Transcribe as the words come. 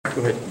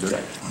Go ahead.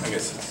 I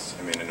guess it's,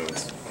 I mean, I know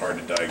it's hard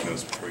to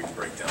diagnose before you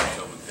break down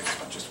film and things,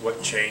 but just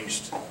what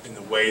changed in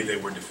the way they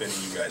were defending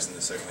you guys in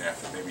the second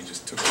half that maybe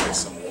just took away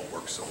some of what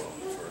worked so well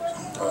in the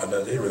first?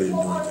 No, they really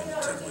didn't do anything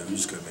to take away. We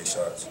just couldn't make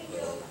shots.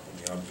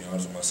 I'll be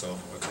honest with myself.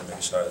 I couldn't make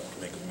a shot,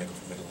 make a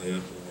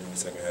layup in the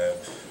second half.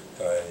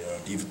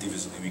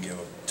 Defensively, we gave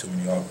up too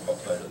many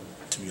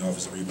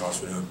offensive rebounds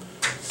for them.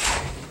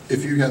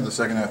 If you had the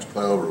second half to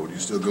play over, would you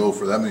still go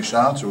for that many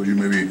shots, or would you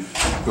maybe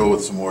go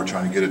with some more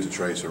trying to get it to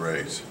Trace or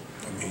Race?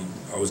 I mean,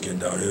 I was getting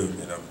downhill,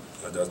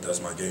 and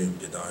that's my game,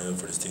 get downhill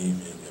for this team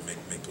and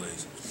make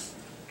plays.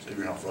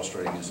 Xavier, how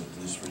frustrating is it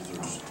that these free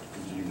throws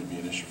continue to be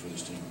an issue for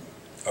this team?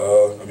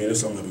 I mean,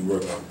 it's something that we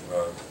work on.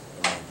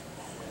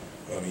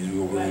 I mean,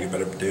 we're going to get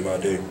better day by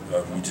day.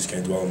 We just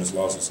can't dwell on this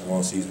loss. It's a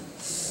long season.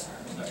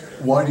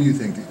 Why do you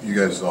think that you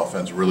guys'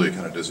 offense really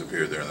kind of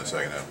disappeared there in the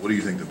second half? What do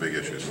you think the big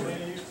issues were?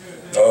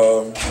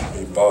 I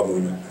mean, ball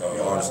movement,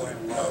 honestly.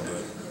 But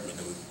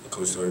the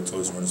coach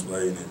told us to run this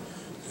play,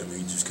 and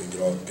we just couldn't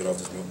get off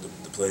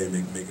the play and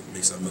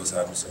make something else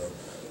happen. So,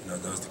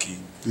 that was the key.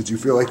 Did you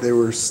feel like they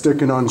were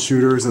sticking on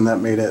shooters, and that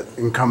made it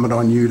incumbent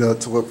on you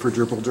to look for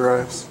dribble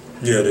drives?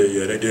 Yeah,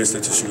 they did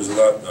stick to shooters a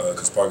lot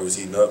because Parker was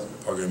heating up.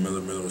 Parker and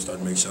Miller were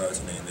starting to make shots,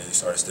 and they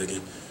started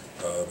sticking.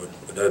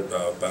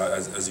 But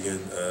as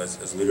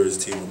a leader of this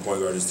team, a point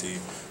guard of this team,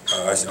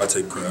 I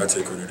take credit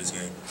of this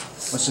game.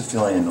 What's the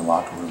feeling in the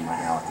locker room right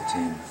now with the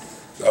team?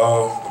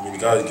 I mean, the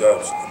guys. I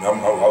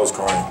mean, I was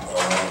crying.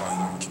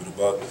 I'm gonna keep it a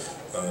buck.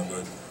 But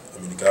I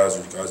mean, the guys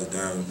are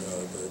down.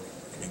 But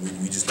I mean,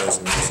 we just lost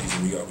in the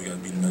season. We got to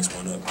beat the next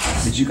one up.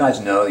 Did you guys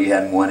know you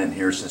hadn't won in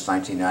here since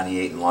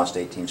 1998 and lost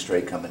 18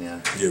 straight coming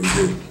in? Yeah, we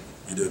did.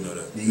 We did know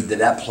that. Did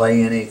that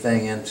play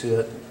anything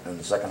into it in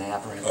the second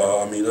half or anything?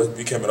 I mean,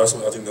 we came out. I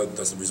think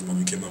that's the reason why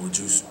we came out with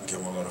juice. We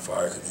came out with a lot of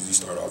fire because we usually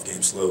start off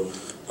game slow.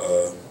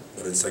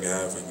 But in the second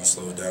half, we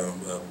slowed down.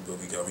 But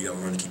we got to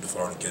learn to keep the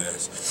fire on the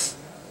gas.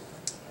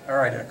 All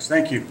right, X.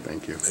 Thank you.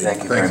 Thank you.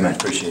 Thank you very much.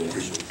 Appreciate it.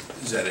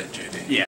 Is that it, JD? Yeah.